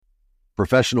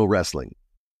Professional wrestling,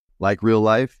 like real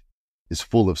life, is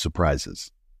full of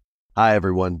surprises. Hi,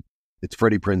 everyone. It's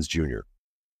Freddie Prinze Jr.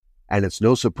 And it's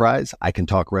no surprise I can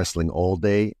talk wrestling all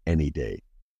day, any day.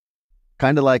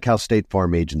 Kind of like how State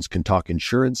Farm agents can talk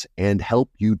insurance and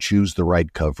help you choose the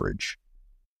right coverage.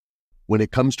 When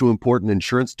it comes to important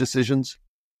insurance decisions,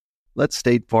 let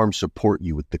State Farm support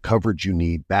you with the coverage you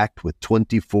need, backed with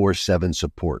 24/7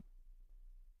 support.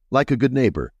 Like a good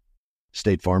neighbor,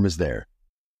 State Farm is there.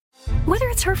 Whether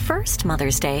it's her first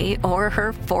Mother's Day or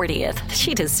her 40th,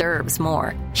 she deserves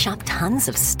more. Shop tons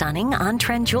of stunning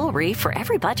on-trend jewelry for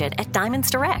every budget at Diamonds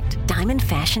Direct. Diamond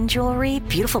fashion jewelry,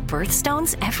 beautiful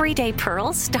birthstones, everyday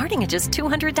pearls starting at just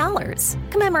 $200.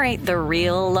 Commemorate the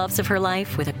real loves of her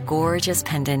life with a gorgeous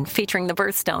pendant featuring the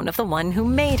birthstone of the one who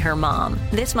made her mom.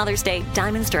 This Mother's Day,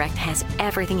 Diamonds Direct has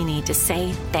everything you need to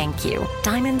say thank you.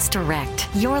 Diamonds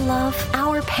Direct. Your love,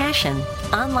 our passion.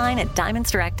 Online at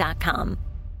diamondsdirect.com.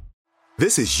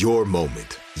 This is your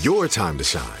moment, your time to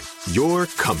shine, your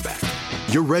comeback.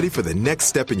 You're ready for the next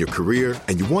step in your career,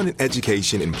 and you want an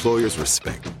education employers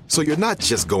respect. So you're not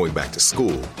just going back to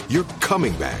school, you're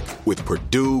coming back with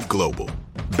Purdue Global.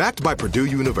 Backed by Purdue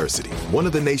University, one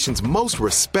of the nation's most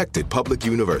respected public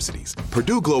universities,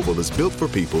 Purdue Global is built for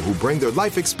people who bring their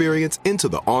life experience into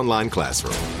the online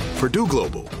classroom. Purdue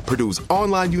Global, Purdue's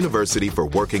online university for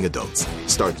working adults.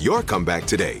 Start your comeback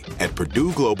today at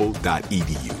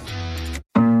purdueglobal.edu.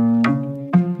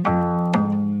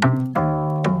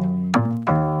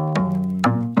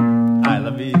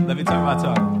 Let me talk my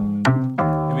talk.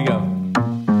 Here we go.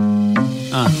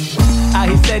 How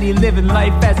he said he living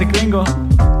life as a gringo,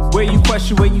 where you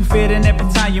question where you fit and every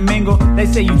time you mingle. They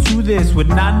say you do this with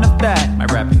not enough that. My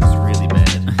rapping is really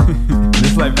bad.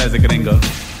 This life as a gringo.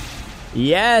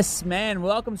 Yes, man.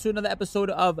 Welcome to another episode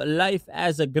of Life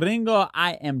as a Gringo.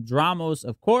 I am Dramos,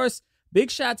 of course.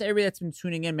 Big shout out to everybody that's been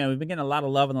tuning in, man. We've been getting a lot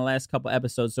of love in the last couple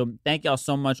episodes, so thank y'all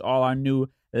so much, all our new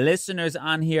listeners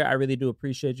on here. I really do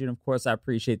appreciate you, and of course, I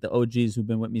appreciate the OGs who've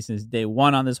been with me since day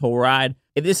one on this whole ride.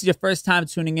 If this is your first time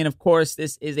tuning in, of course,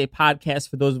 this is a podcast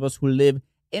for those of us who live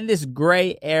in this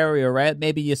gray area, right?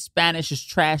 Maybe your Spanish is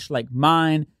trash like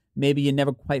mine. Maybe you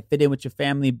never quite fit in with your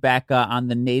family back on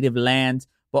the native land.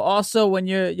 But also, when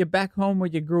you're back home where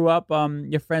you grew up,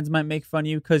 your friends might make fun of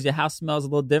you because your house smells a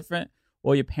little different,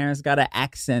 or your parents got an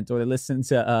accent, or they listen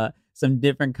to some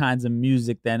different kinds of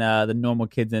music than the normal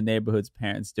kids in the neighborhood's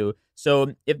parents do.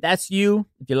 So if that's you,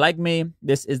 if you're like me,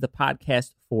 this is the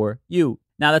podcast for you.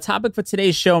 Now, the topic for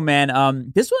today's show,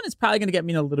 man, this one is probably going to get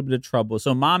me in a little bit of trouble.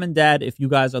 So mom and dad, if you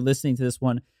guys are listening to this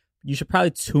one, you should probably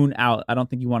tune out. I don't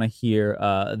think you want to hear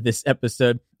this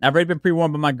episode. I've already been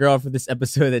pre-warned by my girl for this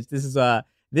episode that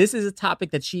this is a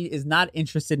topic that she is not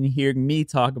interested in hearing me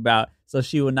talk about, so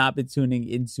she will not be tuning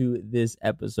into this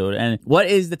episode. And what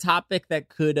is the topic that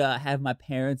could have my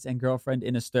parents and girlfriend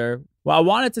in a stir? Well, I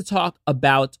wanted to talk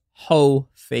about hoe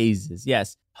phases.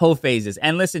 Yes, hoe phases.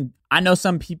 And listen, I know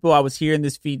some people, I was hearing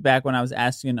this feedback when I was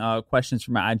asking questions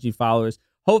from my IG followers.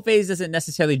 Hoe phase doesn't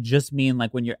necessarily just mean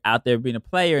like when you're out there being a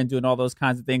player and doing all those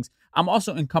kinds of things. I'm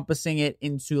also encompassing it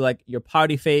into like your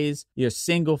party phase, your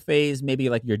single phase, maybe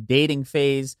like your dating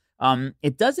phase.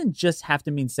 It doesn't just have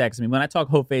to mean sex. I mean, when I talk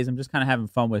hoe phase, I'm just kind of having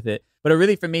fun with it. But it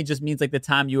really, for me, just means like the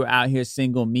time you were out here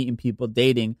single, meeting people,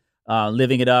 dating,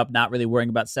 living it up, not really worrying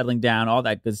about settling down, all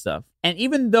that good stuff. And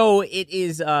even though it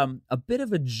is a bit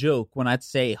of a joke when I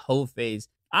say hoe phase,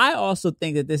 I also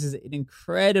think that this is an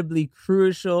incredibly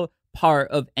crucial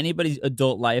part of anybody's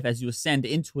adult life as you ascend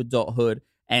into adulthood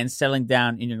and settling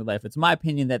down in your life. It's my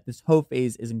opinion that this hoe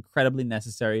phase is incredibly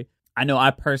necessary. I know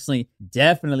I personally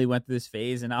definitely went through this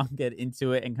phase, and I'll get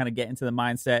into it and kind of get into the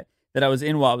mindset that I was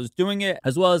in while I was doing it,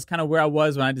 as well as kind of where I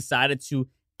was when I decided to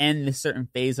end this certain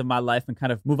phase of my life and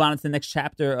kind of move on to the next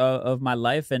chapter of my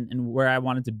life and where I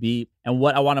wanted to be and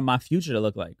what I wanted my future to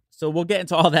look like. So we'll get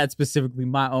into all that, specifically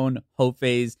my own hoe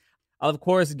phase. I'll, of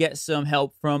course, get some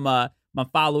help from my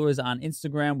followers on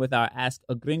Instagram with our Ask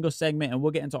a Gringo segment, and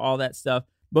we'll get into all that stuff.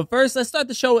 But first, let's start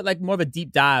the show with like more of a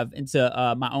deep dive into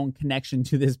my own connection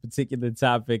to this particular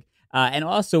topic and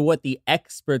also what the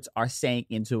experts are saying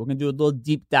into it. We're going to do a little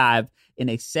deep dive in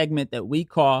a segment that we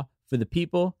call For the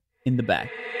People in the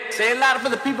Back. Say it louder for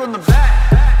the people in the back.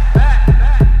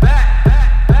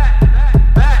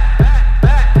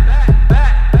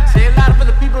 Say it louder for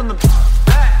the people in the back.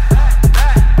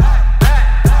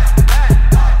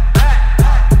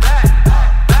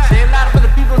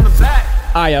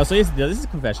 All right, y'all, so this is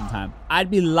confession time.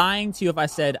 I'd be lying to you if I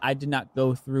said I did not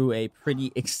go through a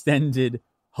pretty extended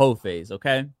hoe phase,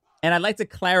 okay? And I'd like to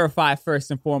clarify first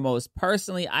and foremost,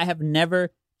 personally, I have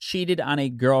never cheated on a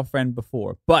girlfriend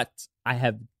before, but I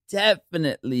have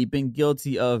definitely been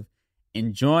guilty of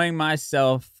enjoying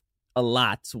myself a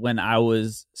lot when I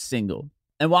was single.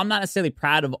 And while I'm not necessarily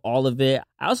proud of all of it,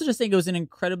 I also just think it was an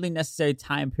incredibly necessary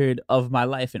time period of my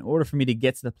life in order for me to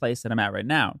get to the place that I'm at right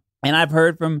now. And I've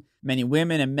heard from many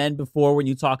women and men before when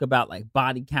you talk about like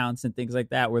body counts and things like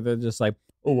that, where they're just like,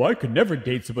 oh, I could never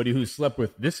date somebody who slept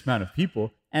with this amount of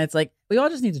people. And it's like, we all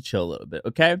just need to chill a little bit,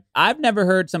 okay? I've never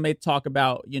heard somebody talk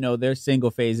about, their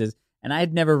single phases, and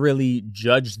I'd never really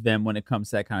judged them when it comes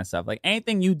to that kind of stuff. Like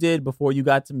anything you did before you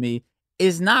got to me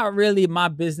is not really my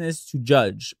business to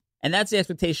judge. And that's the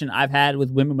expectation I've had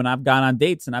with women when I've gone on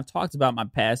dates and I've talked about my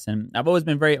past. And I've always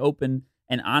been very open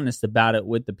and honest about it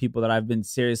with the people that I've been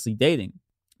seriously dating.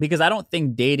 Because I don't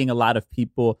think dating a lot of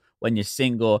people when you're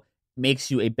single makes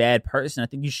you a bad person. I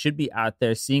think you should be out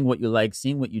there seeing what you like,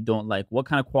 seeing what you don't like, what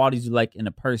kind of qualities you like in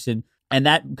a person. And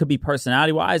that could be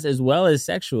personality-wise as well as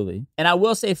sexually. And I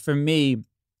will say for me,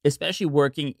 especially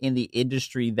working in the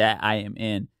industry that I am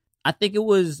in, I think it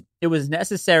was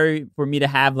necessary for me to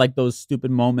have like those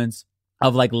stupid moments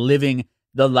of like living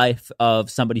the life of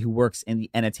somebody who works in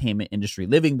the entertainment industry,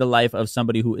 living the life of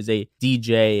somebody who is a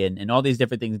DJ and all these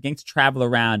different things, getting to travel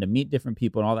around and meet different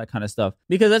people and all that kind of stuff.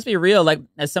 Because let's be real, like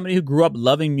as somebody who grew up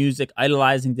loving music,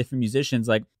 idolizing different musicians,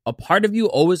 like a part of you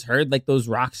always heard like those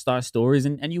rock star stories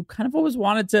and you kind of always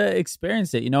wanted to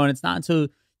experience it, and it's not until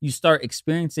you start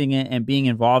experiencing it and being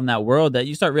involved in that world that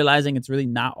you start realizing it's really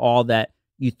not all that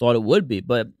you thought it would be.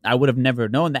 But I would have never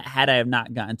known that had I have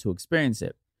not gotten to experience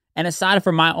it. And aside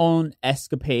from my own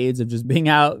escapades of just being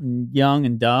out and young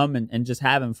and dumb and just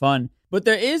having fun, but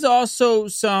there is also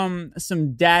some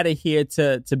data here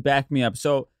to back me up.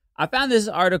 So I found this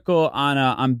article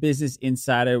on Business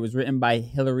Insider. It was written by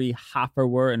Hillary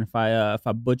Hofferwer, and if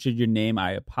I butchered your name,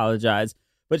 I apologize.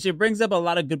 But she brings up a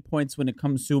lot of good points when it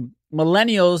comes to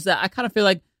millennials that I kind of feel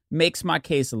like makes my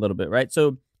case a little bit, right?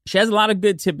 So she has a lot of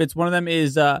good tidbits. One of them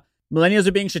is millennials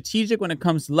are being strategic when it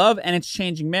comes to love, and it's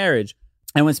changing marriage.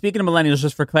 And when speaking of millennials,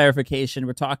 just for clarification,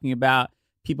 we're talking about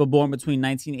people born between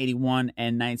 1981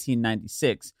 and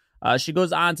 1996. She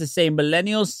goes on to say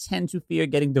millennials tend to fear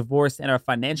getting divorced and are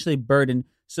financially burdened,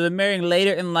 so they're marrying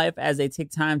later in life as they take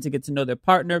time to get to know their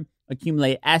partner,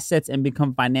 accumulate assets, and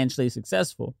become financially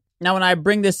successful. Now, when I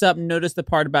bring this up, notice the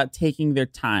part about taking their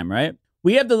time, right?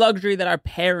 We have the luxury that our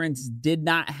parents did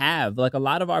not have. Like a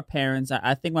lot of our parents,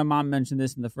 I think my mom mentioned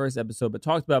this in the first episode, but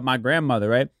talked about my grandmother,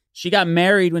 right? She got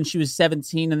married when she was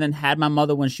 17 and then had my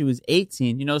mother when she was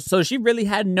 18, so she really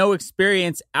had no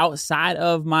experience outside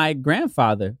of my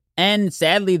grandfather. And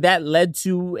sadly, that led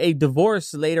to a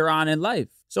divorce later on in life.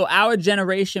 So our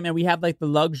generation, man, we have like the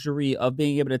luxury of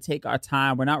being able to take our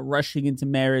time. We're not rushing into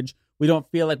marriage. We don't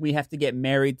feel like we have to get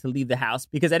married to leave the house,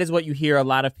 because that is what you hear a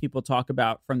lot of people talk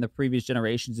about from the previous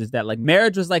generations, is that like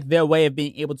marriage was like their way of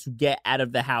being able to get out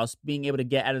of the house, being able to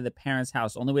get out of the parents'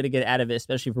 house. Only way to get out of it,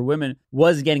 especially for women,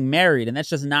 was getting married. And that's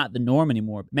just not the norm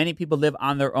anymore. Many people live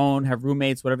on their own, have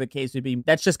roommates, whatever the case may be.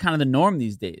 That's just kind of the norm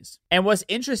these days. And what's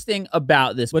interesting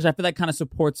about this, which I feel like kind of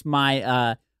supports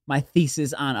my my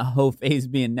thesis on a hoe phase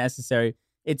being necessary,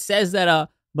 it says that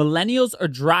millennials are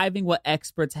driving what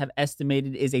experts have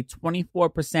estimated is a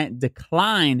 24%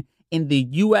 decline in the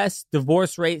U.S.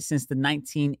 divorce rate since the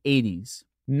 1980s.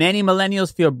 Many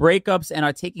millennials fear breakups and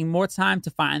are taking more time to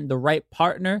find the right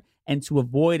partner and to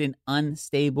avoid an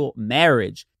unstable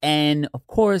marriage. And of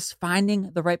course,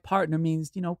 finding the right partner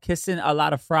means, kissing a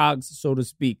lot of frogs, so to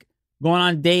speak. Going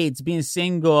on dates, being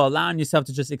single, allowing yourself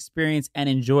to just experience and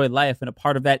enjoy life. And a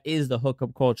part of that is the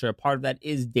hookup culture. A part of that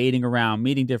is dating around,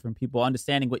 meeting different people,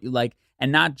 understanding what you like,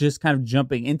 and not just kind of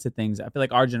jumping into things. I feel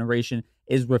like our generation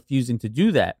is refusing to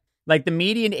do that. Like the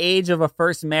median age of a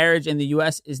first marriage in the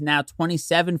U.S. is now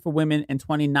 27 for women and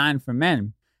 29 for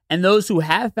men. And those who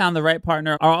have found the right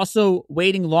partner are also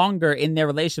waiting longer in their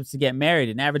relationships to get married,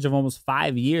 an average of almost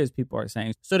 5 years, people are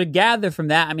saying. So to gather from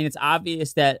that, it's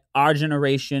obvious that our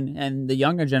generation and the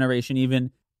younger generation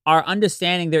even are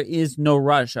understanding there is no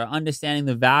rush, are understanding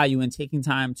the value in taking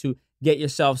time to get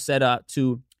yourself set up,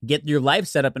 to get your life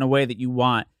set up in a way that you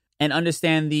want, and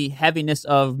understand the heaviness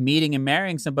of meeting and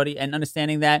marrying somebody, and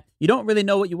understanding that you don't really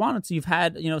know what you want until you've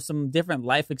had, some different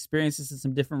life experiences and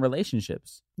some different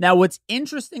relationships. Now, what's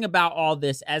interesting about all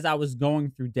this, as I was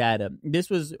going through data, this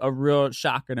was a real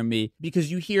shocker to me, because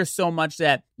you hear so much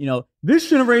that, this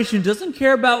generation doesn't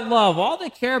care about love. All they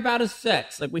care about is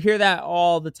sex. Like we hear that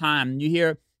all the time. You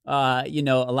hear, a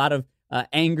lot of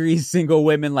angry single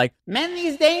women like, men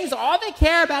these days, all they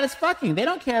care about is fucking. They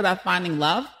don't care about finding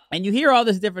love. And you hear all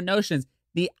these different notions.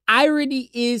 The irony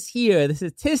is here. The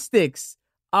statistics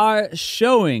are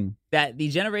showing that the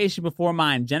generation before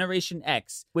mine, Generation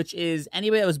X, which is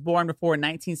anybody that was born before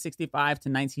 1965 to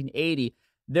 1980,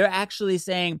 they're actually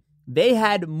saying they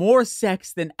had more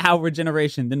sex than our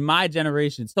generation, than my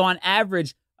generation. So on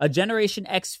average, a Generation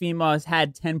X female has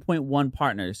had 10.1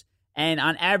 partners. And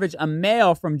on average, a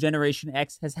male from Generation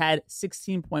X has had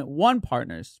 16.1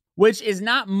 partners, which is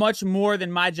not much more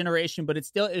than my generation, but it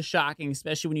still is shocking,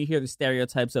 especially when you hear the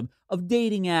stereotypes of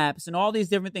dating apps and all these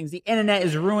different things. The internet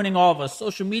is ruining all of us.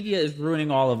 Social media is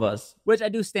ruining all of us, which I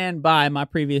do stand by my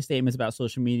previous statements about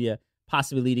social media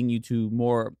possibly leading you to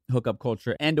more hookup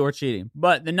culture and or cheating.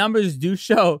 But the numbers do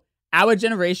show our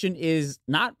generation is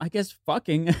not, I guess,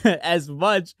 fucking as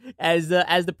much as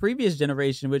the previous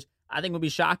generation, which I think would be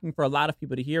shocking for a lot of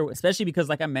people to hear, especially because,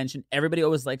 like I mentioned, everybody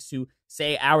always likes to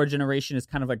say our generation is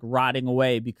kind of like rotting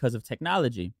away because of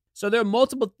technology. So there are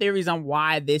multiple theories on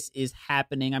why this is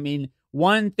happening. I mean,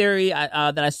 one theory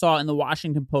that I saw in the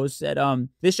Washington Post said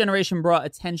this generation brought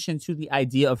attention to the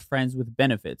idea of friends with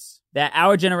benefits. That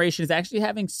our generation is actually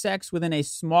having sex within a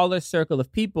smaller circle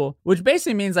of people, which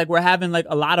basically means like we're having like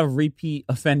a lot of repeat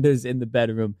offenders in the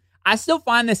bedroom. I still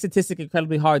find this statistic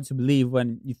incredibly hard to believe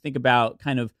when you think about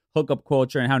kind of hookup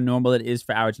culture and how normal it is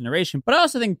for our generation. But I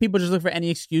also think people just look for any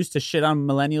excuse to shit on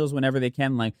millennials whenever they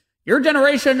can. Like, your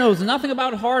generation knows nothing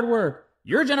about hard work.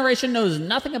 Your generation knows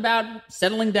nothing about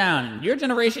settling down. Your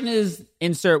generation is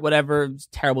insert whatever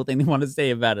terrible thing they want to say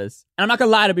about us. And I'm not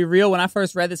gonna lie, to be real, when I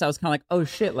first read this, I was kind of like, oh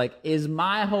shit, like, is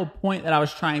my whole point that I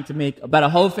was trying to make about a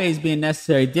whole phase being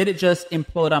necessary, did it just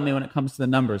implode on me when it comes to the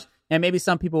numbers? And maybe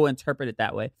some people will interpret it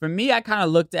that way. For me, I kind of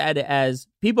looked at it as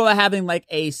people are having like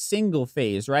a single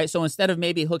phase, right? So instead of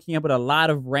maybe hooking up with a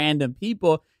lot of random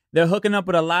people, they're hooking up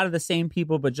with a lot of the same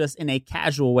people, but just in a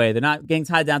casual way. They're not getting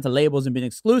tied down to labels and being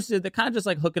exclusive. They're kind of just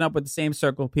like hooking up with the same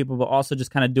circle of people, but also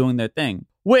just kind of doing their thing,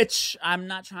 which I'm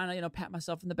not trying to, pat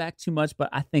myself in the back too much, but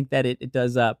I think that it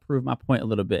does prove my point a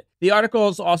little bit. The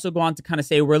articles also go on to kind of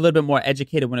say we're a little bit more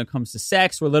educated when it comes to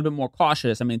sex. We're a little bit more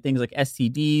cautious. I mean, things like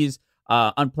STDs,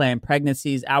 unplanned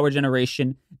pregnancies. Our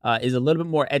generation is a little bit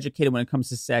more educated when it comes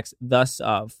to sex, thus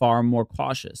far more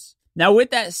cautious. Now,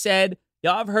 with that said,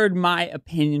 y'all have heard my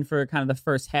opinion for kind of the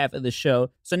first half of the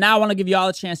show. So now I want to give y'all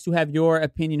a chance to have your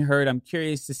opinion heard. I'm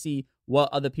curious to see what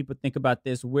other people think about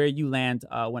this, where you land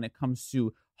when it comes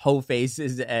to hoe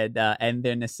faces and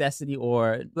their necessity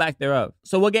or lack thereof.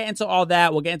 So we'll get into all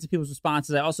that. We'll get into people's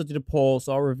responses. I also did a poll,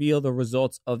 so I'll reveal the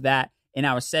results of that in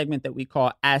our segment that we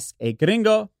call Ask a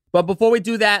Gringo. But before we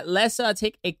do that, let's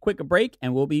take a quick break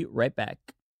and we'll be right back.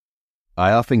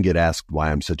 I often get asked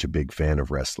why I'm such a big fan of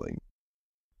wrestling.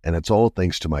 And it's all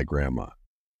thanks to my grandma.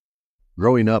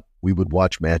 Growing up, we would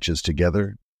watch matches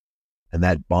together, and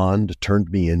that bond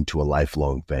turned me into a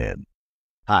lifelong fan.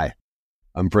 Hi,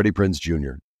 I'm Freddie Prinze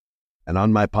Jr., and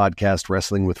on my podcast,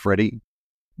 Wrestling with Freddie,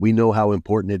 we know how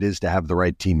important it is to have the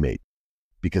right teammate,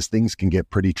 because things can get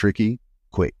pretty tricky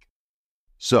quick.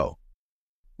 So,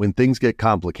 when things get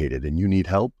complicated and you need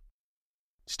help,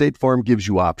 State Farm gives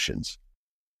you options.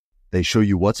 They show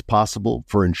you what's possible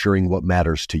for ensuring what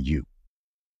matters to you.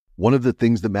 One of the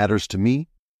things that matters to me,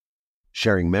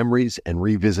 sharing memories and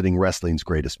revisiting wrestling's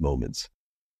greatest moments.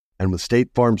 And with State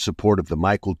Farm's support of the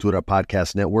My Cultura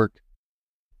Podcast Network,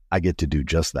 I get to do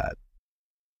just that.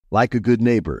 Like a good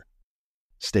neighbor,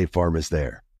 State Farm is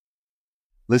there.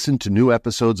 Listen to new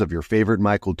episodes of your favorite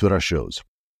My Cultura shows,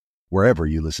 wherever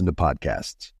you listen to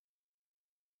podcasts.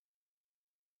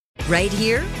 Right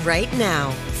here, right now.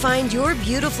 Find your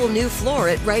beautiful new floor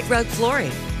at Right Rug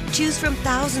Flooring. Choose from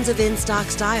thousands of in-stock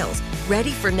styles,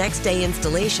 ready for next day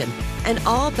installation, and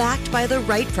all backed by the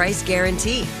right price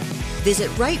guarantee. Visit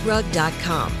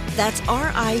rightrug.com. That's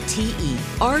RITERUG.com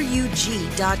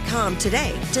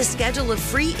today to schedule a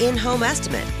free in-home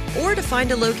estimate or to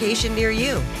find a location near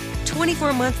you.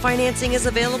 24-month financing is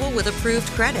available with approved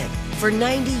credit. For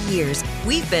 90 years,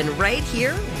 we've been right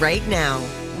here, right now.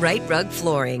 Right Rug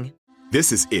Flooring.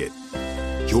 This is it.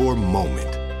 Your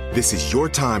moment. This is your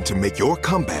time to make your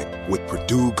comeback with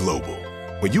Purdue Global.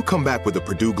 When you come back with a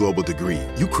Purdue Global degree,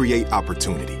 you create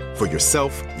opportunity for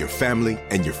yourself, your family,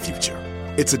 and your future.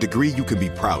 It's a degree you can be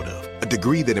proud of, a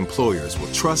degree that employers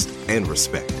will trust and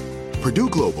respect. Purdue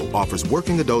Global offers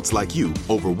working adults like you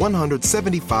over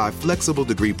 175 flexible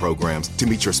degree programs to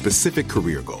meet your specific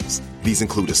career goals. These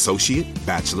include associate,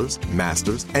 bachelor's,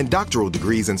 master's, and doctoral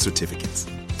degrees and certificates.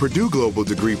 Purdue Global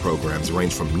degree programs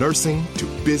range from nursing to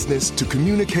business to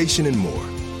communication and more.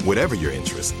 Whatever your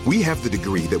interest, we have the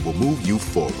degree that will move you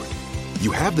forward.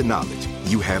 You have the knowledge,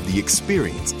 you have the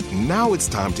experience. Now it's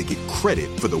time to get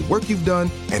credit for the work you've done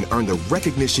and earn the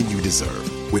recognition you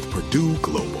deserve with Purdue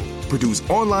Global, Purdue's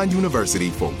online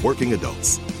university for working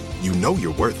adults. You know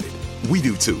you're worth it. We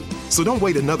do too. So don't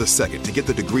wait another second to get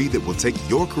the degree that will take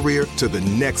your career to the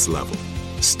next level.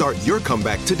 Start your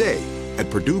comeback today at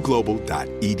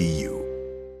purdueglobal.edu.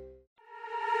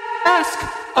 Ask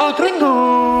a Gringo.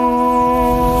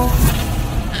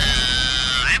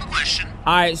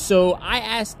 All right, so I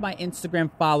asked my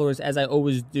Instagram followers, as I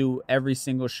always do every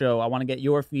single show. I want to get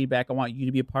your feedback. I want you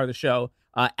to be a part of the show.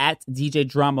 At DJ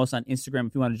Dramos on Instagram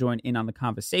if you want to join in on the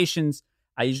conversations.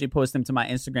 I usually post them to my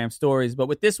Instagram stories. But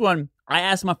with this one, I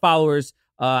asked my followers,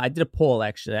 I did a poll,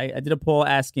 actually. I did a poll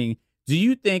asking, do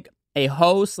you think a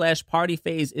hoe/party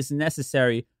phase is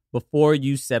necessary before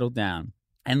you settle down?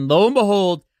 And lo and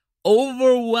behold,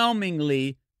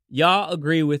 overwhelmingly, y'all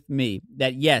agree with me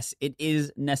that yes, it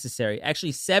is necessary.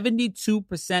 Actually,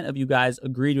 72% of you guys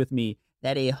agreed with me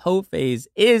that a hoe phase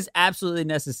is absolutely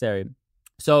necessary.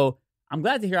 So I'm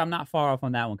glad to hear I'm not far off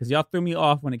on that one, because y'all threw me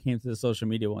off when it came to the social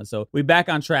media one. So we're back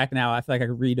on track now. I feel like I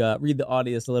could read the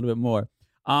audience a little bit more.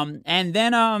 And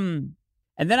then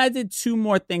I did two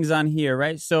more things on here,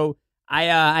 right? So I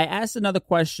asked another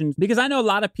question, because I know a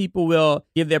lot of people will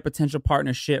give their potential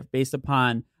partnership based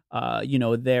upon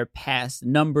their past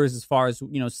numbers as far as,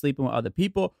 sleeping with other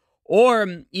people. Or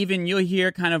even you'll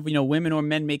hear kind of, women or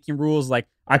men making rules like,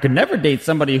 I could never date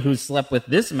somebody who's slept with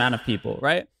this amount of people,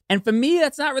 right? And for me,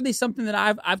 that's not really something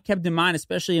that I've kept in mind,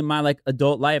 especially in my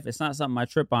adult life. It's not something I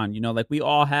trip on, we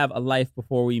all have a life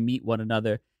before we meet one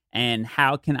another. And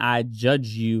how can I judge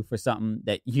you for something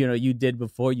that, you did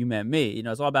before you met me?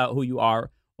 It's all about who you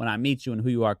are when I meet you and who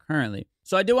you are currently.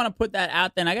 So I do want to put that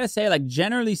out there. And I got to say,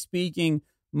 generally speaking,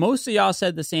 most of y'all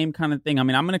said the same kind of thing. I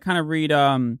mean, I'm going to kind of read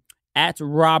at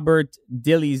Robert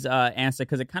Dilly's answer,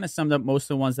 because it kind of summed up most of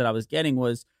the ones that I was getting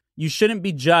was, you shouldn't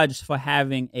be judged for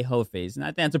having a hoe phase. And I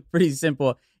think that's a pretty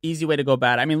simple, easy way to go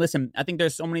about it. I mean, listen, I think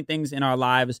there's so many things in our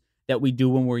lives that we do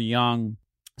when we're young,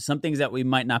 some things that we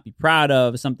might not be proud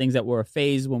of, some things that were a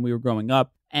phase when we were growing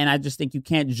up. And I just think you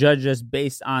can't judge us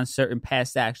based on certain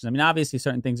past actions. I mean, obviously,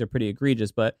 certain things are pretty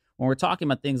egregious, but when we're talking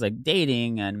about things like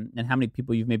dating and how many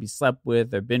people you've maybe slept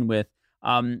with or been with,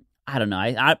 I don't know.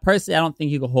 I personally, I don't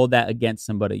think you can hold that against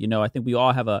somebody. I think we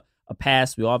all have a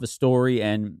past, we all have a story,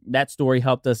 and that story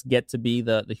helped us get to be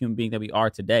the human being that we are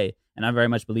today. And I very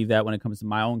much believe that when it comes to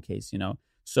my own case,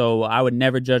 So I would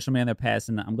never judge somebody on their past,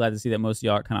 and I'm glad to see that most of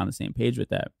y'all are kind of on the same page with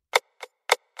that.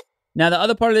 Now, the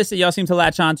other part of this that y'all seem to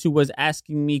latch on to was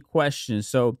asking me questions.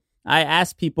 So I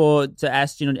asked people to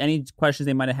ask, any questions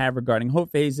they might have regarding hoe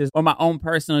phases or my own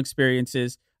personal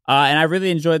experiences. And I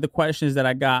really enjoyed the questions that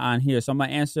I got on here. So I'm going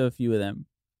to answer a few of them.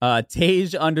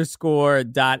 Tage_.x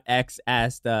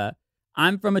asked,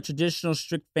 I'm from a traditional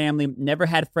strict family, never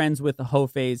had friends with a hoe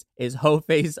phase. Is hoe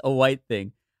phase a white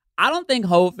thing? I don't think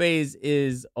hoe phase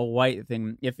is a white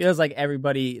thing. It feels like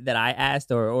everybody that I asked,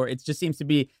 or it just seems to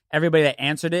be everybody that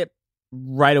answered it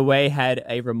right away had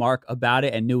a remark about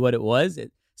it and knew what it was.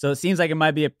 So it seems like it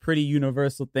might be a pretty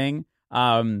universal thing.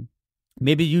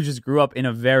 Maybe you just grew up in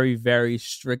a very, very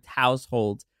strict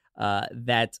household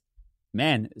that,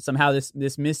 man, somehow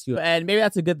this missed you. And maybe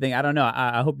that's a good thing. I don't know.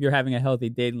 I hope you're having a healthy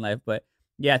dating life. But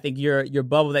yeah, I think your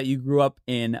bubble that you grew up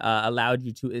in allowed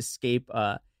you to escape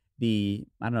the,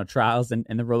 trials and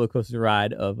the roller coaster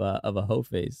ride of a hoe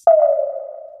phase.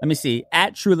 Let me see.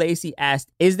 At True Lacey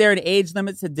asked, is there an age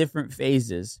limit to different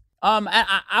phases? I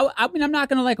mean, I'm not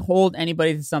going to hold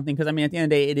anybody to something, because at the end of the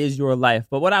day, it is your life.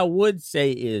 But what I would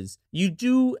say is you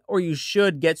do, or you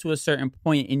should get to a certain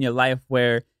point in your life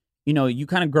where, you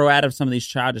kind of grow out of some of these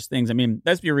childish things. I mean,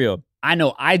 let's be real. I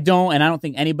know I don't, and I don't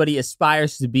think anybody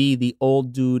aspires to be the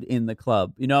old dude in the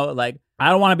club. I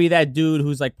don't want to be that dude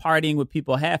who's partying with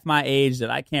people half my age that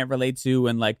I can't relate to,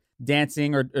 and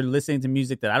dancing or listening to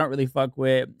music that I don't really fuck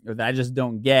with or that I just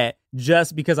don't get,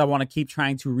 just because I want to keep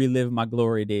trying to relive my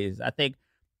glory days. I think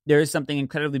there is something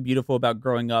incredibly beautiful about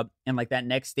growing up, and that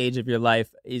next stage of your life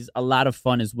is a lot of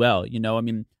fun as well. I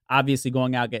mean, obviously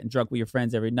going out, getting drunk with your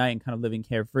friends every night and kind of living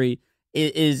carefree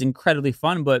is incredibly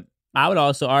fun. But I would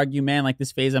also argue, man,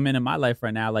 this phase I'm in my life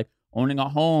right now, owning a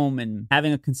home and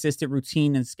having a consistent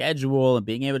routine and schedule and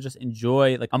being able to just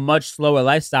enjoy a much slower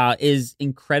lifestyle is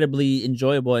incredibly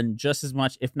enjoyable, and just as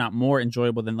much, if not more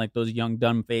enjoyable than those young,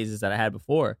 dumb phases that I had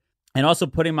before. And also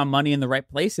putting my money in the right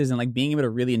places and being able to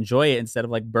really enjoy it instead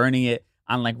of burning it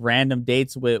on random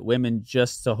dates with women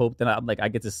just to hope that I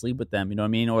get to sleep with them, you know what I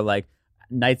mean? Or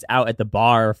nights out at the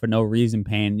bar for no reason,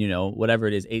 paying, whatever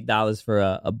it is, $8 for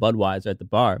a Budweiser at the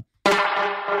bar.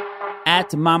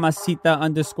 At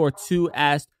Mamacita_2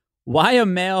 asked, why a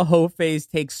male hoe phase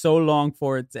takes so long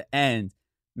for it to end?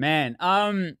 Man,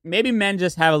 maybe men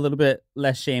just have a little bit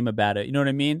less shame about it. You know what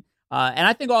I mean? And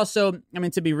I think also,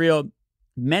 to be real,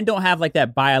 men don't have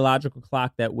that biological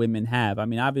clock that women have. I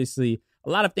mean, obviously, a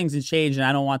lot of things have changed, and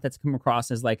I don't want that to come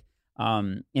across as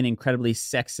an incredibly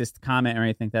sexist comment or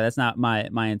anything like that. That's not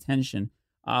my intention.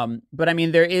 But I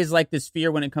mean, there is like this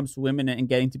fear when it comes to women and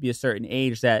getting to be a certain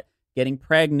age that getting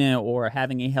pregnant or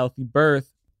having a healthy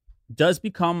birth does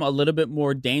become a little bit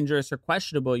more dangerous or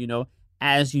questionable,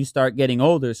 as you start getting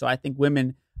older. So I think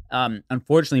women,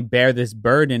 unfortunately, bear this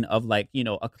burden of like,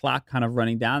 a clock kind of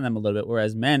running down them a little bit.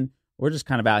 Whereas men, we're just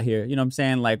kind of out here, you know what I'm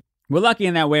saying? Like, we're lucky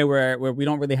in that way where we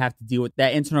don't really have to deal with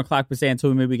that internal clock per se until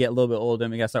we maybe get a little bit older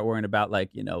and we got to start worrying about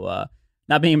like,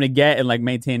 not being able to get and like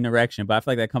maintain an erection. But I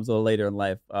feel like that comes a little later in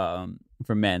life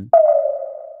for men.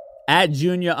 At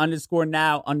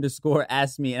Junior_now_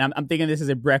 asked me, and I'm thinking this is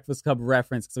a Breakfast Club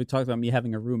reference because we talked about me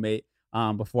having a roommate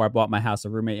before I bought my house, a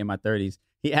roommate in my 30s.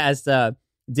 He asked,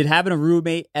 did having a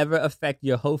roommate ever affect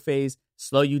your hoe phase,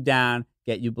 slow you down,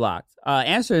 get you blocked?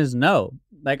 Answer is no.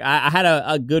 Like I had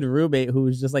a good roommate who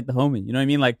was just like the homie. You know what I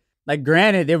mean? Like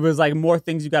granted, there was like more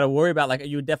things you got to worry about. Like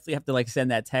you would definitely have to like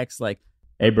send that text like,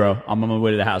 hey bro, I'm on my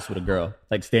way to the house with a girl.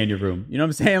 Like stay in your room. You know what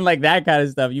I'm saying? Like that kind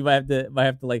of stuff. You might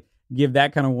have to like give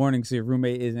that kind of warning so your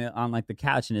roommate isn't on like the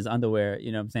couch in his underwear, you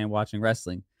know what I'm saying, watching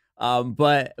wrestling.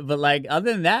 But like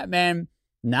other than that, man,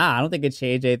 nah, I don't think it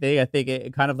changed anything. I think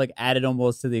it kind of like added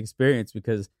almost to the experience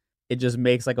because it just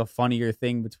makes like a funnier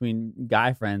thing between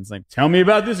guy friends. Like, tell me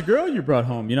about this girl you brought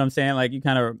home. You know what I'm saying? Like you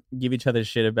kind of give each other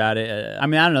shit about it. I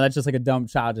mean, I don't know. That's just like a dumb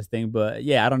childish thing. But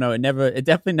yeah, I don't know. It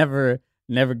definitely never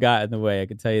got in the way. I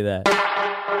can tell you that.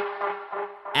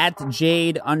 At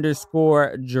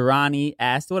Jade_Girani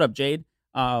asked, what up, Jade?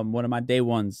 One of my day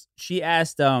ones. She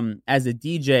asked, as a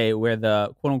DJ where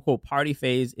the quote unquote party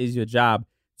phase is your job,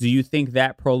 do you think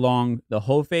that prolonged the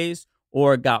hoe phase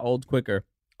or got old quicker?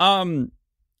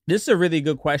 This is a really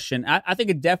good question. I think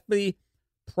it definitely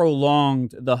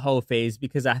prolonged the hoe phase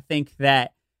because I think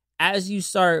that as you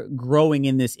start growing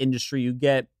in this industry, you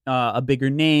get a bigger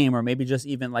name or maybe just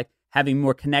even like having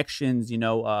more connections,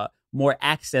 more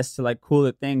access to like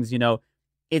cooler things,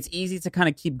 it's easy to kind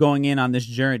of keep going in on this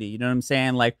journey. You know what I'm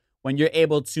saying? Like when you're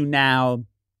able to now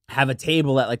have a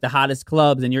table at like the hottest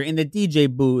clubs and you're in the DJ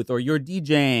booth or you're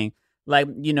DJing, like,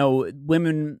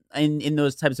 women in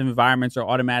those types of environments are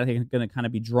automatically going to kind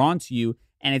of be drawn to you.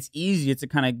 And it's easier to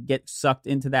kind of get sucked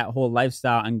into that whole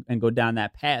lifestyle and go down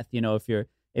that path, if you're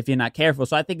not careful.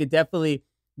 So I think it definitely,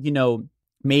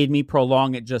 made me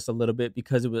prolong it just a little bit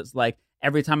because it was like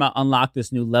every time I unlock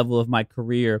this new level of my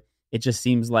career, it just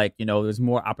seems like, there's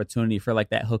more opportunity for like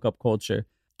that hookup culture.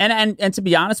 And to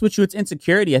be honest with you, it's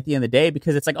insecurity at the end of the day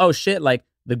because it's like, oh shit, like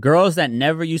the girls that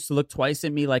never used to look twice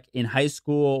at me, like in high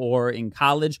school or in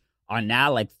college, are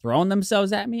now like throwing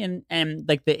themselves at me. And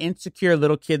like the insecure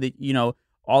little kid that,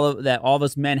 all of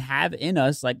us men have in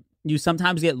us, like you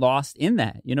sometimes get lost in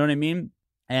that. You know what I mean?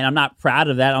 And I'm not proud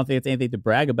of that. I don't think it's anything to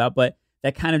brag about, but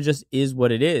that kind of just is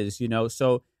what it is,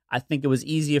 So I think it was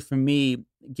easier for me,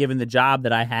 given the job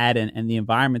that I had and the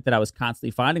environment that I was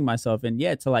constantly finding myself in,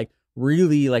 to like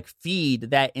really like feed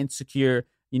that insecure,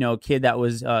 kid that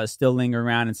was still lingering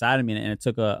around inside of me. And it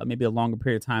took maybe a longer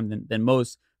period of time than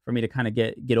most for me to kind of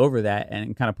get over that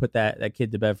and kind of put that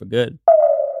kid to bed for good.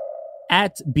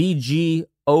 At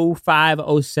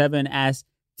BG0507 asks,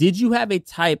 did you have a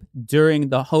type during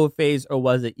the hoe phase or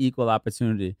was it equal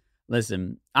opportunity?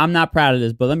 Listen, I'm not proud of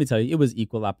this, but let me tell you, it was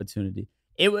equal opportunity.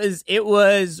 It was,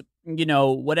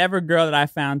 whatever girl that I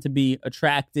found to be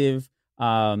attractive,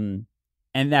 and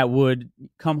that would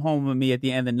come home with me at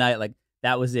the end of the night, like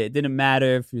that was it. It didn't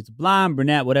matter if it's blonde,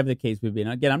 brunette, whatever the case would be.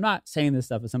 And again, I'm not saying this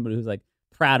stuff as somebody who's like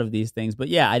proud of these things, but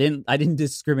yeah, I didn't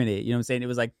discriminate. You know what I'm saying? It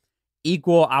was like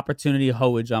equal opportunity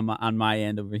hoeage on my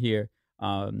end over here.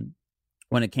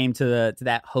 When it came to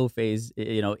that hoe phase,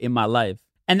 in my life.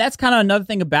 And that's kind of another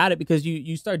thing about it because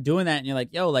you start doing that and you're like,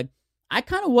 yo, like I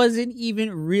kind of wasn't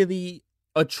even really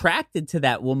attracted to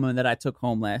that woman that I took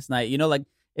home last night. Like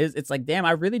it's like, damn,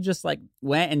 I really just like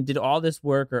went and did all this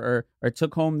work or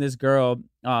took home this girl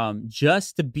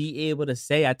just to be able to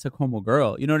say I took home a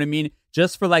girl. You know what I mean?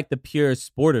 Just for like the pure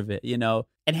sport of it, And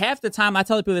half the time, I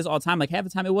tell people this all the time, like half the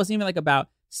time it wasn't even like about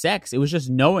sex. It was just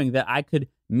knowing that I could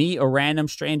meet a random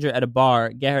stranger at a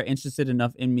bar, get her interested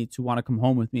enough in me to want to come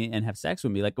home with me and have sex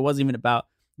with me. Like it wasn't even about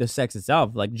the sex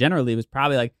itself. Like generally it was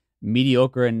probably like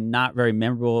mediocre and not very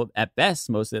memorable at best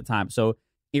most of the time. So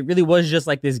it really was just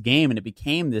like this game and it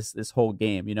became this whole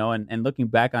game, and looking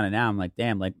back on it now, I'm like,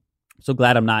 damn, like I'm so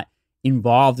glad I'm not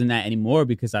involved in that anymore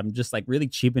because I'm just like really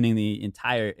cheapening the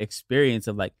entire experience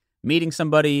of like meeting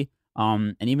somebody,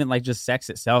 and even like just sex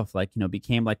itself, like,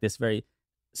 became like this very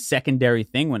secondary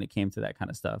thing when it came to that kind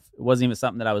of stuff. It wasn't even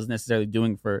something that I was necessarily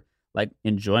doing for like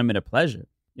enjoyment or pleasure.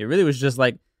 It really was just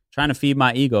like trying to feed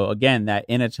my ego. Again, that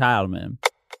inner child, man.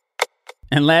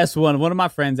 And last one of my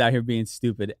friends out here being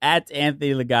stupid, at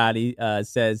Anthony Legati,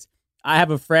 says, I have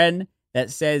a friend that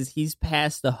says he's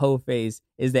past the hoe phase,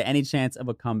 is there any chance of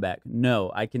a comeback?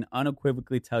 No, I can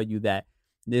unequivocally tell you that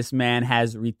this man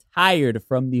has retired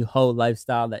from the hoe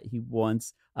lifestyle that he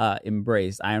once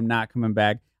embraced. I am not coming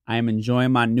back. I am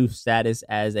enjoying my new status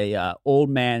as a old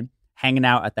man hanging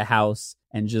out at the house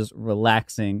and just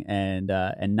relaxing and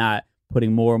not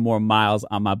putting more and more miles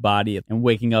on my body and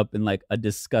waking up in like a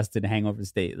disgusted hangover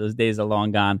state. Those days are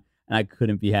long gone, and I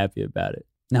couldn't be happy about it.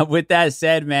 Now, with that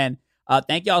said, man,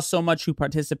 thank y'all so much who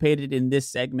participated in this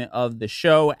segment of the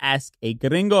show, Ask a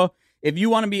Gringo. If you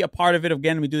want to be a part of it,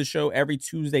 again, we do the show every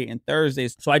Tuesday and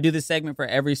Thursdays. So I do this segment for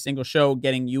every single show,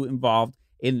 getting you involved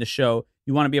in the show.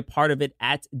 You want to be a part of it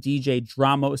at DJ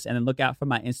Dramos, and then look out for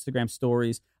my Instagram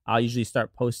stories. I'll usually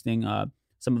start posting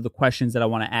some of the questions that I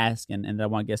want to ask and that I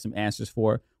want to get some answers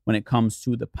for when it comes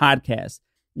to the podcast.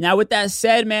 Now, with that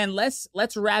said, man, let's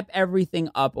wrap everything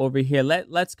up over here.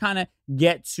 Let's kind of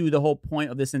get to the whole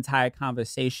point of this entire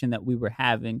conversation that we were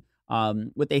having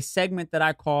with a segment that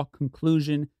I call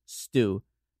Conclusion Stew.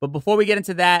 But before we get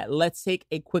into that, let's take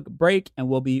a quick break and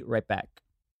we'll be right back.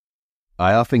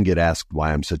 I often get asked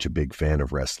why I'm such a big fan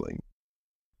of wrestling,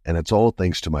 and it's all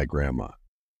thanks to my grandma.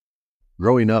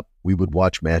 Growing up, we would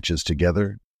watch matches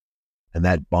together, and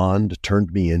that bond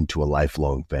turned me into a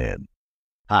lifelong fan.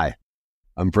 Hi,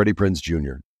 I'm Freddie Prinze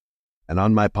Jr., and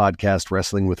on my podcast,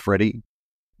 Wrestling with Freddie,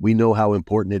 we know how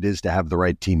important it is to have the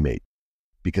right teammate,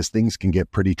 because things can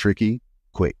get pretty tricky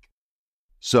quick.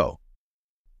 So,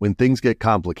 when things get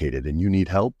complicated and you need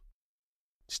help,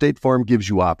 State Farm gives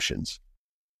you options.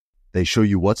 They show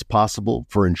you what's possible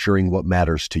for ensuring what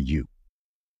matters to you.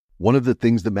 One of the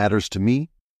things that matters to me,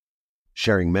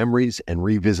 sharing memories and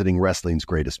revisiting wrestling's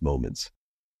greatest moments.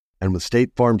 And with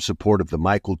State Farm's support of the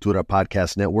My Cultura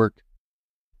Podcast Network,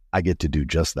 I get to do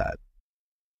just that.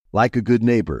 Like a good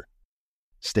neighbor,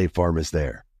 State Farm is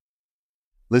there.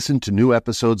 Listen to new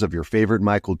episodes of your favorite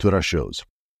My Cultura shows,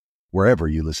 wherever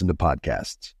you listen to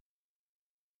podcasts.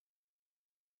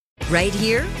 Right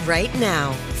here, right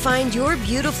now. Find your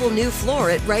beautiful new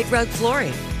floor at Right Rug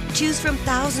Flooring. Choose from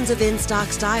thousands of in-stock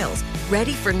styles,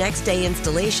 ready for next day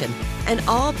installation, and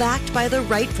all backed by the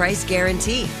right price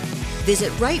guarantee.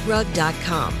 Visit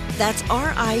rightrug.com. That's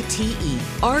RITERUG.com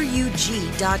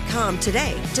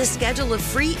today to schedule a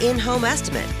free in-home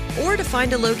estimate or to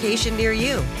find a location near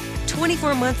you.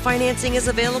 24-month financing is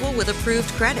available with approved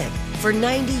credit. For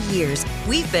 90 years,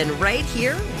 we've been right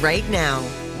here, right now.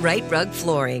 Right Rug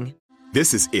Flooring.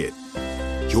 This is it.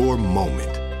 Your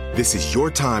moment. This is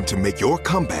your time to make your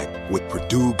comeback with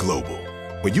Purdue Global.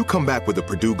 When you come back with a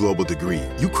Purdue Global degree,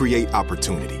 you create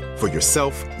opportunity for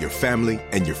yourself, your family,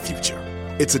 and your future.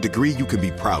 It's a degree you can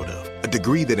be proud of, a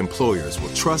degree that employers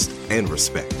will trust and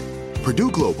respect.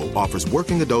 Purdue Global offers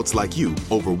working adults like you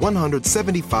over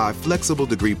 175 flexible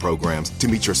degree programs to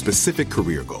meet your specific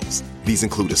career goals. These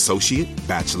include associate,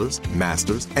 bachelor's,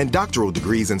 master's, and doctoral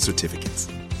degrees and certificates.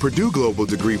 Purdue Global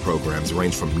degree programs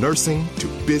range from nursing to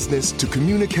business to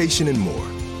communication and more.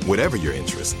 Whatever your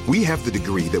interest, we have the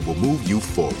degree that will move you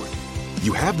forward.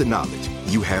 You have the knowledge,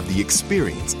 you have the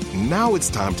experience. Now it's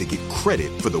time to get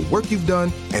credit for the work you've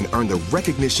done and earn the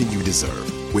recognition you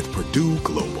deserve with Purdue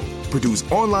Global, Purdue's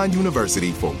online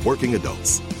university for working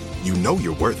adults. You know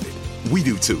you're worth it. We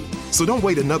do too. So don't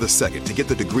wait another second to get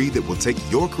the degree that will take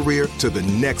your career to the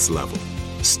next level.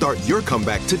 Start your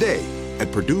comeback today at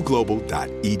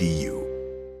purdueglobal.edu.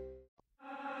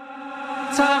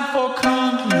 Time for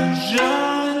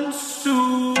conclusion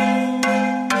soon.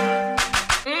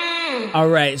 All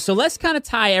right, so let's kind of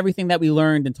tie everything that we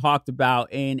learned and talked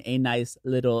about in a nice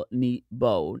little neat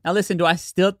bow. Now, listen, do I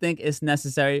still think it's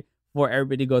necessary for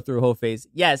everybody to go through a hoe phase?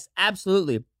 Yes,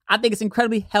 absolutely. I think it's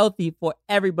incredibly healthy for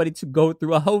everybody to go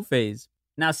through a hoe phase.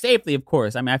 Now, safely, of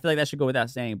course. I mean, I feel like that should go without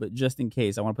saying, but just in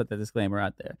case, I want to put that disclaimer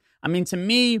out there. I mean, to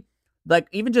me, like,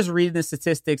 even just reading the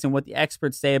statistics and what the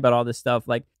experts say about all this stuff,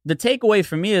 like, the takeaway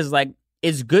for me is, like,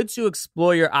 it's good to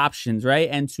explore your options, right?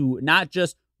 And to not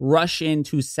just rush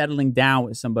into settling down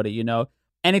with somebody, you know?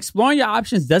 And exploring your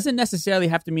options doesn't necessarily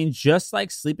have to mean just,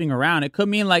 like, sleeping around. It could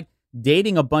mean, like,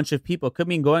 dating a bunch of people. It could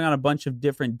mean going on a bunch of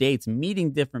different dates,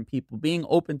 meeting different people, being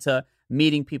open to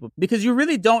meeting people. Because you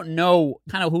really don't know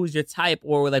kind of who's your type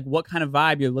or, like, what kind of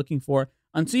vibe you're looking for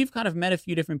until you've kind of met a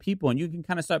few different people, and you can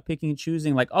kind of start picking and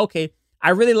choosing, like, okay, I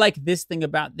really like this thing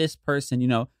about this person, you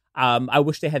know, I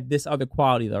wish they had this other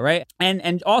quality though, right?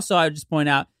 And also, I would just point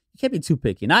out, you can't be too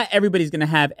picky. Not everybody's going to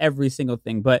have every single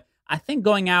thing, but I think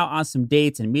going out on some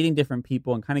dates and meeting different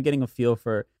people and kind of getting a feel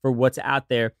for what's out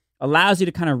there allows you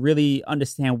to kind of really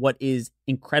understand what is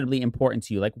incredibly important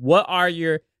to you. Like, what are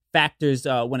your factors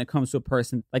when it comes to a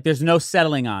person. Like there's no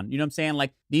settling on, you know what I'm saying?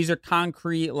 Like these are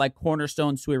concrete like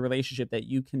cornerstones to a relationship that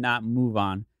you cannot move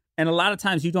on. And a lot of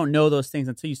times you don't know those things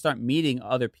until you start meeting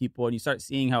other people and you start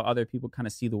seeing how other people kind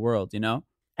of see the world, you know?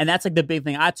 And that's like the big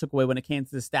thing I took away when it came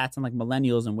to the stats on like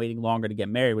millennials and waiting longer to get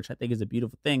married, which I think is a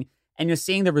beautiful thing. And you're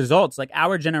seeing the results. Like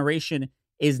our generation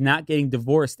is not getting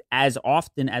divorced as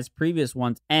often as previous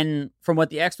ones. And from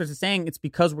what the experts are saying, it's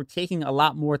because we're taking a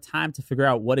lot more time to figure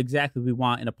out what exactly we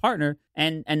want in a partner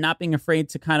and not being afraid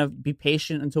to kind of be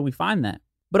patient until we find that.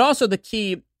 But also the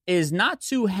key is not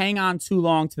to hang on too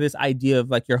long to this idea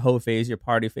of like your hoe phase, your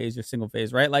party phase, your single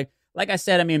phase, right? Like I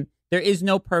said, I mean, there is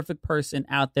no perfect person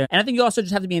out there. And I think you also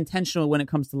just have to be intentional when it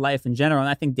comes to life in general. And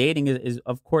I think dating is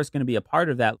of course, going to be a part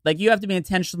of that. Like you have to be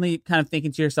intentionally kind of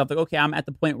thinking to yourself, like, okay, I'm at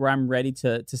the point where I'm ready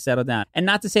to settle down. And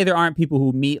not to say there aren't people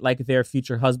who meet like their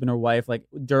future husband or wife, like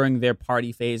during their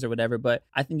party phase or whatever. But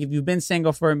I think if you've been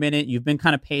single for a minute, you've been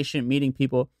kind of patient meeting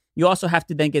people, you also have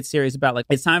to then get serious about like,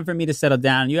 it's time for me to settle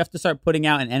down. You have to start putting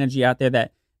out an energy out there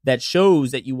that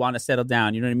shows that you want to settle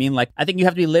down. You know what I mean? Like, I think you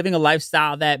have to be living a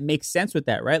lifestyle that makes sense with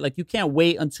that, right? Like, you can't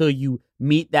wait until you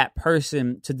meet that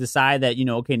person to decide that, you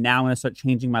know, okay, now I'm going to start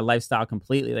changing my lifestyle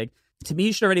completely. Like, to me,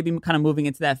 you should already be kind of moving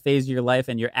into that phase of your life,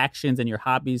 and your actions and your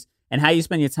hobbies and how you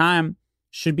spend your time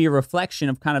should be a reflection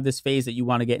of kind of this phase that you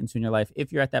want to get into in your life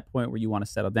if you're at that point where you want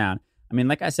to settle down. I mean,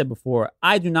 like I said before,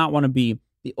 I do not want to be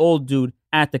the old dude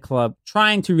at the club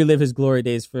trying to relive his glory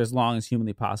days for as long as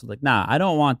humanly possible. Like, nah, I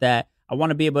don't want that. I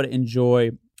want to be able to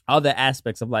enjoy other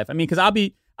aspects of life. I mean, because I'll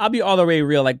be all the way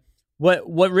real. Like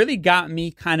what really got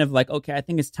me kind of like, okay, I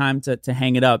think it's time to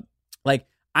hang it up. Like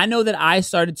I know that I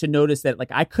started to notice that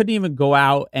like I couldn't even go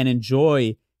out and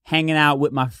enjoy hanging out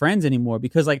with my friends anymore,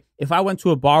 because like if I went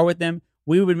to a bar with them,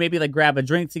 we would maybe like grab a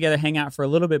drink together, hang out for a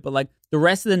little bit, but like the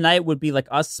rest of the night would be like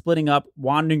us splitting up,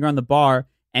 wandering around the bar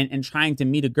and trying to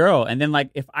meet a girl. And then like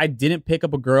if I didn't pick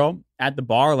up a girl at the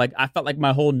bar, like I felt like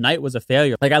my whole night was a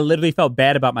failure. Like I literally felt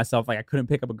bad about myself. Like I couldn't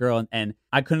pick up a girl and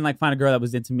I couldn't like find a girl that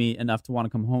was into me enough to want to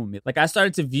come home with me. Like I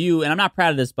started to view, and I'm not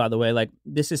proud of this, by the way, like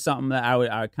this is something that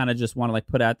I kind of just want to like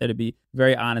put out there to be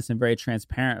very honest and very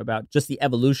transparent about just the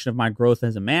evolution of my growth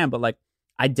as a man. But like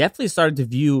I definitely started to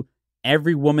view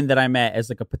every woman that I met as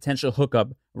like a potential hookup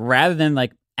rather than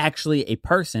like actually a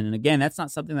person. And again, that's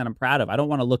not something that I'm proud of. I don't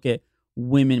want to look at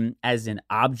women as an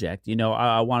object, you know.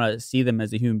 I want to see them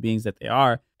as the human beings that they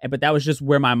are. But that was just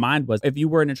where my mind was. If you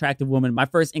were an attractive woman, my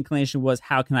first inclination was,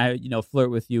 how can I, you know,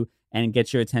 flirt with you and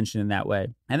get your attention in that way?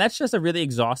 And that's just a really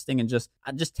exhausting and just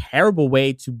terrible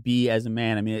way to be as a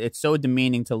man. I mean, it's so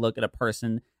demeaning to look at a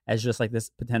person as just like this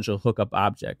potential hookup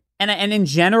object. And in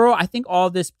general, I think all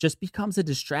this just becomes a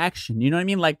distraction. You know what I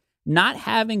mean? Like not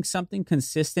having something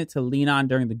consistent to lean on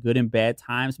during the good and bad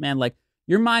times, man, like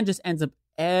your mind just ends up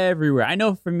everywhere. I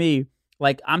know for me,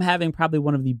 like I'm having probably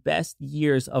one of the best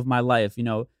years of my life, you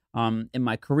know, in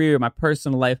my career, my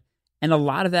personal life. And a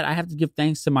lot of that I have to give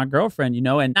thanks to my girlfriend, you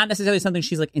know, and not necessarily something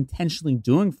she's like intentionally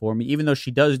doing for me, even though she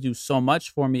does do so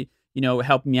much for me, you know,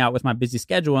 helping me out with my busy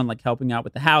schedule and like helping out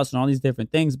with the house and all these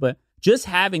different things. But just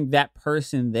having that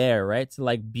person there, right, to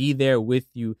like be there with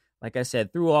you, like I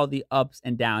said, through all the ups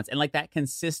and downs, and like that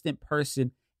consistent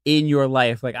person in your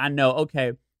life. Like I know,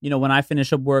 okay, you know, when I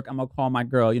finish up work, I'm going to call my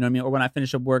girl, you know what I mean? Or when I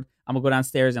finish up work, I'm going to go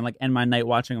downstairs and like end my night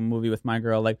watching a movie with my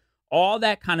girl. Like all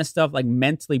that kind of stuff, like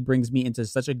mentally brings me into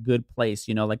such a good place.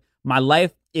 You know, like my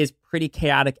life is pretty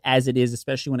chaotic as it is,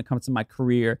 especially when it comes to my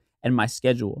career and my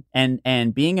schedule.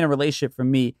 And being in a relationship for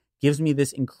me gives me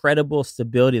this incredible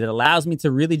stability that allows me to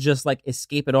really just like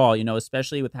escape it all, you know,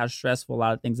 especially with how stressful a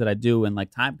lot of things that I do and like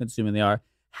time consuming they are.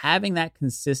 Having that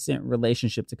consistent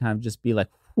relationship to kind of just be like,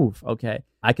 oof, okay,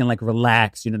 I can like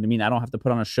relax, you know what I mean? I don't have to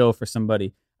put on a show for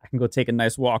somebody. I can go take a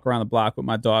nice walk around the block with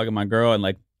my dog and my girl, and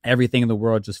like everything in the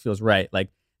world just feels right. Like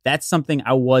that's something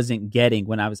I wasn't getting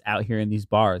when I was out here in these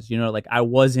bars, you know, like I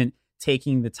wasn't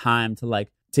taking the time to like,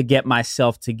 to get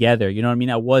myself together. You know what I mean?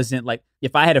 I wasn't like,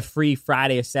 if I had a free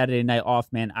Friday or Saturday night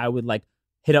off, man, I would like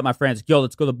hit up my friends, yo,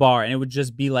 let's go to the bar. And it would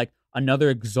just be like another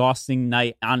exhausting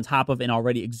night on top of an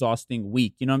already exhausting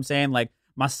week. You know what I'm saying? Like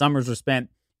my summers were spent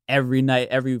every night,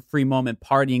 every free moment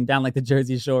partying down like the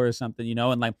Jersey Shore or something, you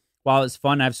know? And like, while it's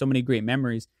fun, I have so many great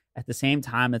memories. At the same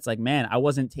time, it's like, man, I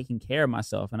wasn't taking care of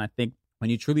myself. And I think when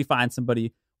you truly find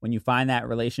somebody, when you find that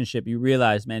relationship, you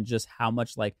realize, man, just how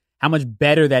much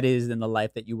better that is than the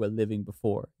life that you were living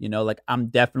before. You know, like I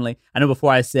know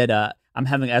before I said I'm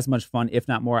having as much fun, if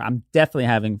not more. I'm definitely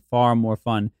having far more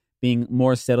fun being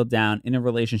more settled down in a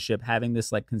relationship, having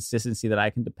this like consistency that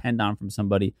I can depend on from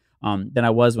somebody than I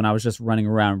was when I was just running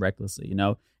around recklessly, you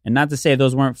know? And not to say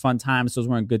those weren't fun times. Those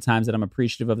weren't good times, that I'm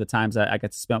appreciative of the times that I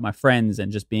got to spend with my friends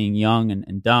and just being young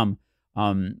and dumb.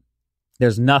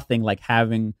 There's nothing like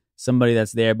having somebody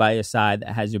that's there by your side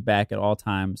that has your back at all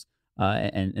times.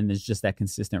 And there's just that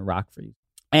consistent rock for you.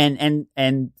 And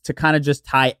to kind of just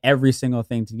tie every single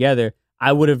thing together,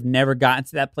 I would have never gotten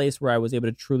to that place where I was able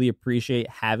to truly appreciate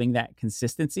having that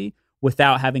consistency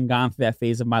without having gone through that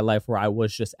phase of my life where I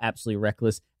was just absolutely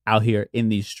reckless out here in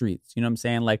these streets. You know what I'm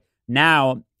saying? Like,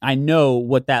 now I know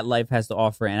what that life has to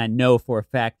offer, and I know for a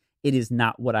fact it is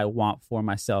not what I want for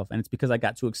myself. And it's because I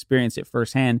got to experience it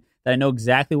firsthand that I know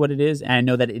exactly what it is, and I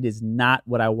know that it is not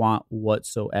what I want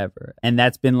whatsoever. And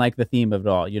that's been like the theme of it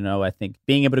all. You know, I think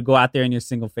being able to go out there in your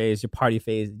single phase, your party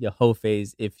phase, your hoe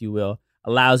phase, if you will,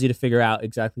 allows you to figure out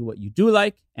exactly what you do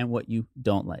like and what you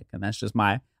don't like. And that's just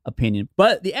my opinion.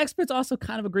 But the experts also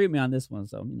kind of agree with me on this one.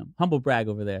 So, you know, humble brag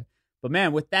over there. But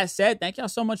man, with that said, thank y'all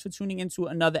so much for tuning into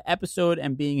another episode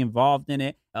and being involved in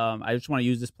it. I just want to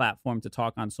use this platform to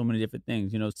talk on so many different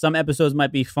things. You know, some episodes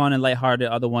might be fun and lighthearted.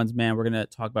 Other ones, man, we're going to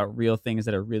talk about real things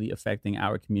that are really affecting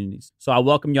our communities. So I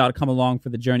welcome y'all to come along for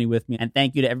the journey with me. And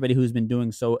thank you to everybody who's been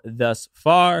doing so thus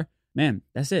far. Man,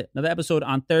 that's it. Another episode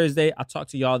on Thursday. I'll talk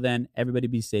to y'all then. Everybody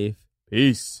be safe.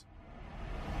 Peace.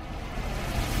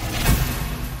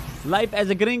 Life as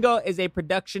a Gringo is a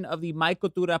production of the My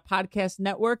Cultura Podcast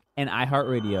Network and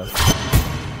iHeartRadio.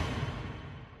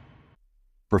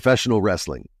 Professional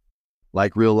wrestling,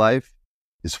 like real life,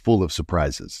 is full of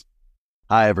surprises.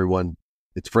 Hi, everyone.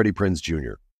 It's Freddie Prinze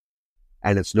Jr.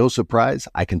 And it's no surprise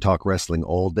I can talk wrestling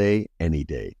all day, any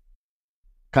day.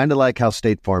 Kind of like how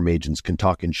State Farm agents can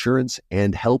talk insurance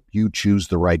and help you choose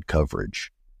the right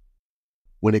coverage.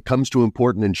 When it comes to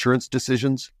important insurance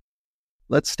decisions,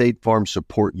 let State Farm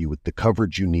support you with the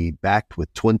coverage you need, backed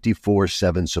with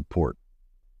 24/7 support.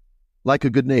 Like a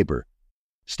good neighbor,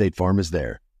 State Farm is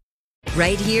there.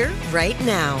 Right here, right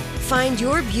now. Find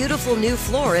your beautiful new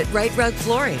floor at Right Rug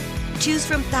Flooring. Choose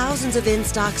from thousands of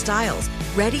in-stock styles,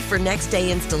 ready for next day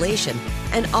installation,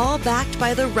 and all backed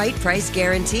by the right price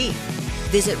guarantee.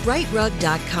 Visit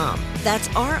rightrug.com. That's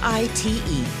RITERUG.com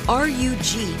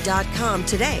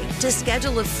today to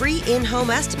schedule a free in-home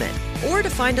estimate or to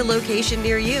find a location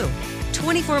near you.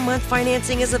 24-month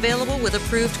financing is available with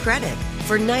approved credit.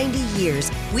 For 90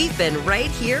 years, we've been right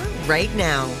here, right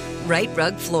now. Right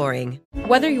Rug Flooring.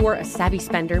 Whether you're a savvy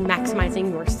spender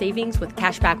maximizing your savings with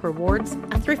cashback rewards,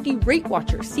 a thrifty rate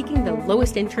watcher seeking the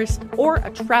lowest interest, or a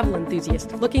travel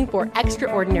enthusiast looking for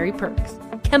extraordinary perks,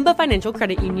 Kemba Financial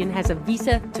Credit Union has a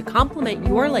visa to complement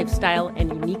your lifestyle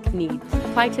and unique needs.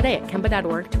 Apply today at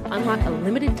Kemba.org to unlock a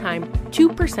limited time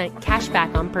 2% cash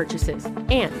back on purchases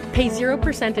and pay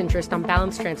 0% interest on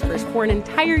balance transfers for an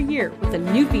entire year with a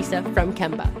new visa from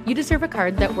Kemba. You deserve a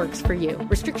card that works for you.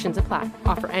 Restrictions apply.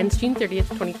 Offer ends June 30th,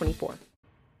 2024.